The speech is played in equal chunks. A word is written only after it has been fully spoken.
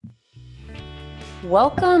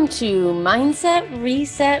Welcome to Mindset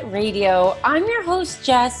Reset Radio. I'm your host,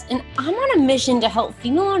 Jess, and I'm on a mission to help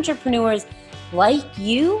female entrepreneurs like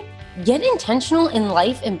you get intentional in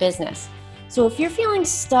life and business. So if you're feeling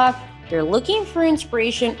stuck, you're looking for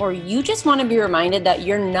inspiration, or you just want to be reminded that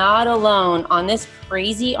you're not alone on this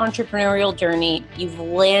crazy entrepreneurial journey, you've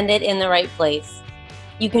landed in the right place.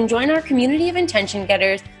 You can join our community of intention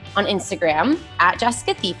getters on Instagram at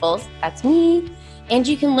Jessica Thiefels, that's me. And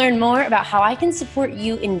you can learn more about how I can support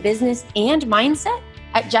you in business and mindset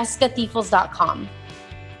at jessicathiefels.com.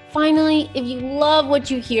 Finally, if you love what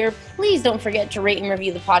you hear, please don't forget to rate and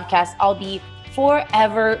review the podcast. I'll be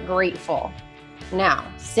forever grateful. Now,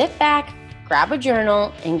 sit back, grab a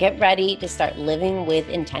journal, and get ready to start living with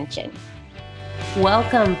intention.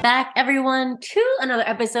 Welcome back, everyone, to another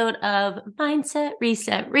episode of Mindset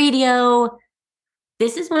Reset Radio.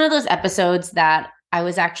 This is one of those episodes that I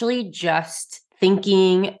was actually just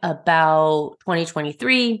thinking about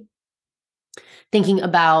 2023, thinking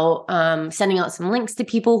about sending out some links to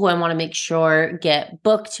people who I want to make sure get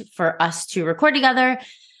booked for us to record together.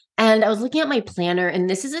 And I was looking at my planner, and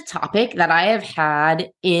this is a topic that I have had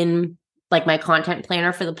in like my content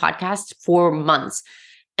planner for the podcast for months.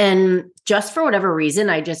 And just for whatever reason,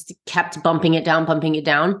 I just kept bumping it down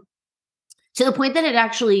to the point that it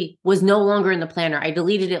actually was no longer in the planner. I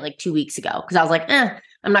deleted it like 2 weeks ago because I was like,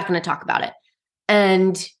 I'm not going to talk about it.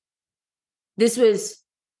 And this was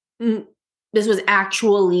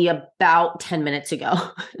actually about 10 minutes ago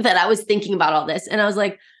that I was thinking about all this. And I was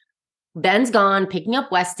like, Ben's gone picking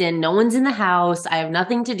up Weston. No one's in the house. I have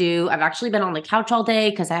nothing to do. I've actually been on the couch all day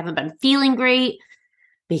because I haven't been feeling great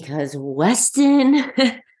because Weston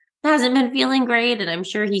hasn't been feeling great. And I'm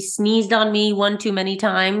sure he sneezed on me one too many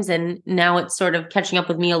times. And now it's sort of catching up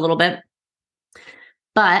with me a little bit.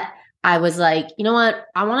 But I was like, you know what?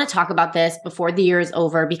 I want to talk about this before the year is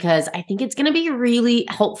over because I think it's going to be really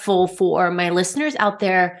helpful for my listeners out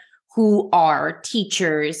there who are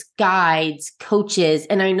teachers, guides, coaches.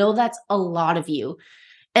 And I know that's a lot of you.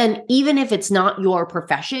 And even if it's not your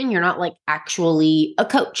profession, you're not like actually a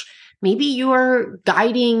coach. Maybe you're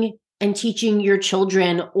guiding and teaching your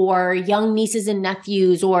children or young nieces and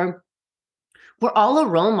nephews, or we're all a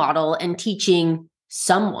role model and teaching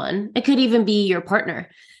someone. It could even be your partner.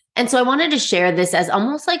 And so I wanted to share this as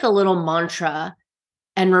almost like a little mantra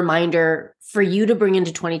and reminder for you to bring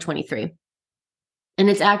into 2023. And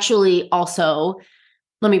it's actually also,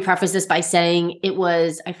 let me preface this by saying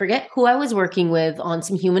I forget who I was working with on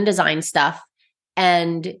some human design stuff.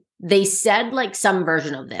 And they said like some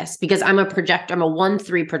version of this because I'm a projector, I'm a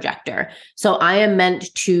 1-3 projector. So I am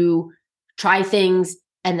meant to try things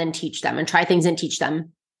and then teach them and try things and teach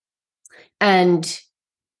them. And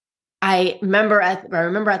I remember at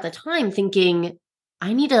the time thinking,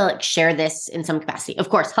 I need to like share this in some capacity. Of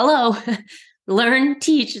course, hello, learn,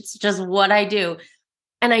 teach. It's just what I do.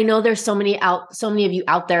 And I know there's so many of you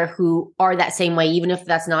out there who are that same way, even if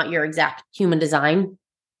that's not your exact human design.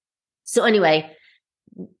 So anyway,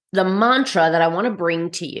 the mantra that I want to bring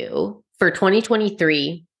to you for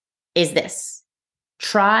 2023 is this: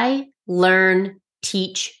 try, learn,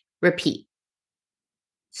 teach, repeat.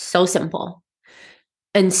 So simple.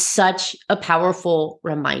 And such a powerful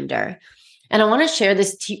reminder. And I want to share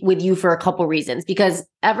this with you for a couple reasons, because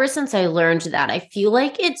ever since I learned that, I feel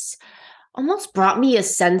like it's almost brought me a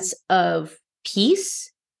sense of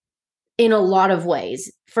peace in a lot of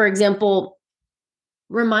ways. For example,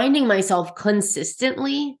 reminding myself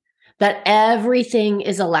consistently that everything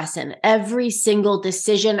is a lesson. Every single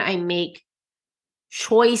decision I make,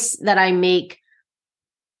 choice that I make,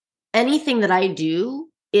 anything that I do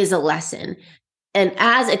is a lesson. And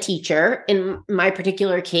as a teacher, in my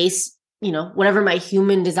particular case, whatever my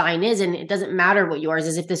human design is, and it doesn't matter what yours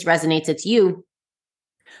is, if this resonates, it's you.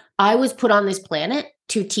 I was put on this planet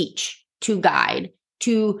to teach, to guide,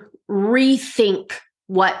 to rethink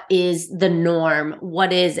what is the norm,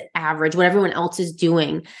 what is average, what everyone else is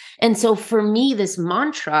doing. And so for me, this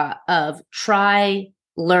mantra of try,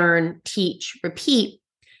 learn, teach, repeat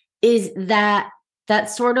is that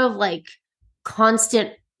sort of like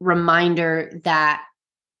constant reminder that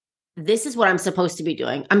this is what I'm supposed to be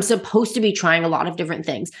doing. I'm supposed to be trying a lot of different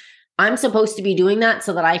things. I'm supposed to be doing that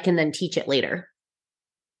so that I can then teach it later.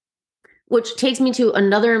 Which takes me to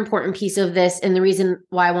another important piece of this. And the reason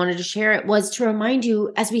why I wanted to share it was to remind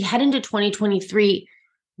you, as we head into 2023,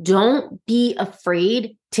 don't be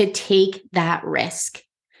afraid to take that risk.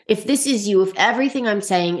 If this is you, if everything I'm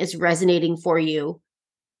saying is resonating for you,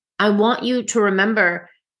 I want you to remember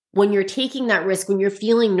when you're taking that risk, when you're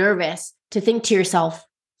feeling nervous, to think to yourself,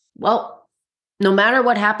 well, no matter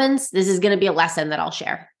what happens, this is going to be a lesson that I'll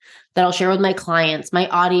share with my clients, my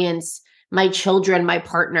audience, my children, my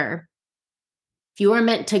partner. If you are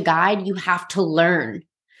meant to guide, you have to learn.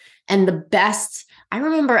 And the best, I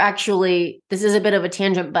remember actually, this is a bit of a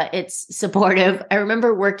tangent, but it's supportive. I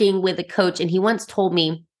remember working with a coach, and he once told me,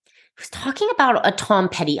 he was talking about a Tom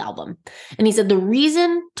Petty album. And he said the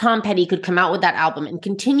reason Tom Petty could come out with that album and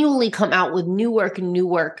continually come out with new work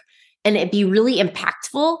and it be really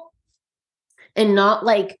impactful and not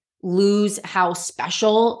like lose how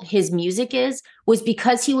special his music is, was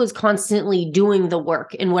because he was constantly doing the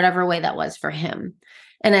work in whatever way that was for him.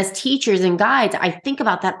 And as teachers and guides, I think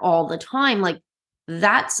about that all the time. Like,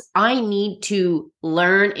 I need to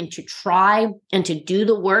learn and to try and to do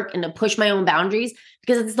the work and to push my own boundaries,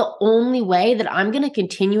 because it's the only way that I'm going to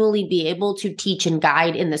continually be able to teach and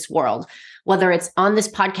guide in this world, whether it's on this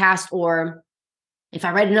podcast or if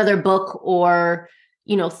I write another book or,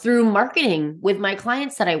 through marketing with my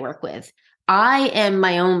clients that I work with. I am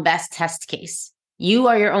my own best test case. You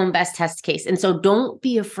are your own best test case. And so don't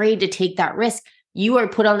be afraid to take that risk. You are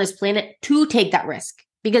put on this planet to take that risk,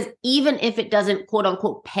 because even if it doesn't quote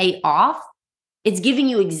unquote pay off, it's giving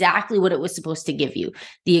you exactly what it was supposed to give you.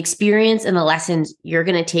 The experience and the lessons you're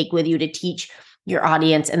going to take with you to teach your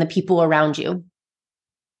audience and the people around you.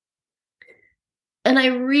 And I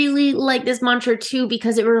really like this mantra too,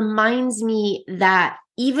 because it reminds me that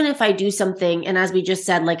even if I do something, and as we just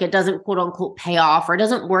said, like it doesn't quote unquote pay off or it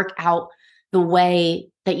doesn't work out the way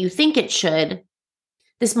that you think it should,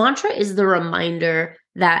 this mantra is the reminder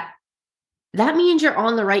that means you're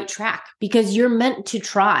on the right track, because you're meant to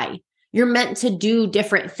try. You're meant to do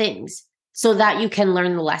different things so that you can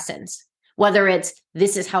learn the lessons, whether it's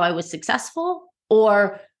this is how I was successful,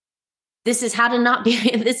 or this is how to not be,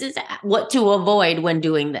 this is what to avoid when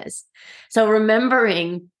doing this. So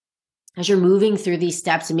remembering as you're moving through these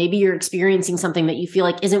steps, and maybe you're experiencing something that you feel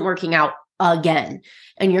like isn't working out again,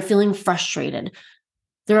 and you're feeling frustrated,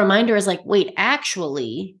 the reminder is like, wait,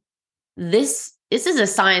 actually, this is a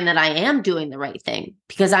sign that I am doing the right thing,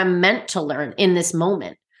 because I'm meant to learn in this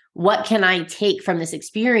moment. What can I take from this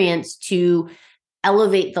experience to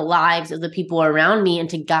elevate the lives of the people around me and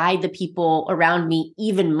to guide the people around me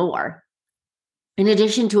even more? In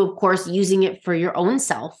addition to, of course, using it for your own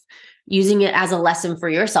self, using it as a lesson for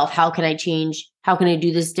yourself. How can I change? How can I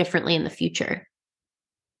do this differently in the future?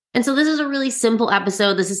 And so this is a really simple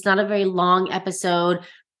episode. This is not a very long episode,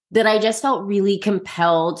 that I just felt really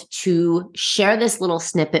compelled to share this little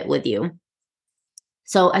snippet with you.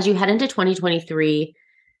 So as you head into 2023,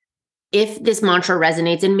 if this mantra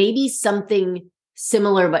resonates, and maybe something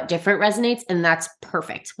similar but different resonates, and that's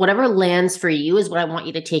perfect. Whatever lands for you is what I want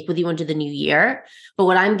you to take with you into the new year. But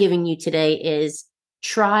what I'm giving you today is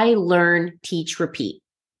try, learn, teach, repeat.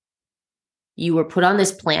 You were put on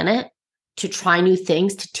this planet to try new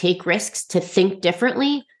things, to take risks, to think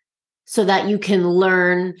differently, so that you can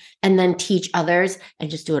learn and then teach others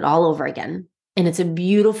and just do it all over again. And it's a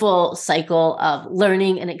beautiful cycle of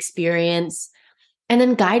learning and experience, and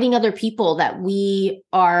then guiding other people that we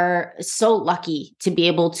are so lucky to be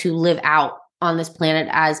able to live out on this planet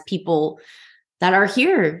as people that are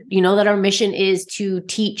here, that our mission is to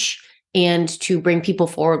teach and to bring people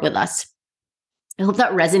forward with us. I hope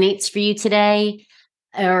that resonates for you today.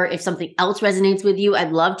 Or if something else resonates with you,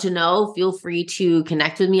 I'd love to know. Feel free to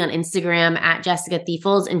connect with me on Instagram at Jessica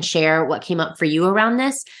Thiefels and share what came up for you around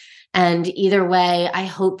this. And either way, I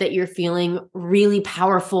hope that you're feeling really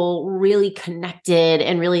powerful, really connected,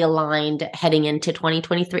 and really aligned heading into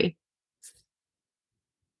 2023.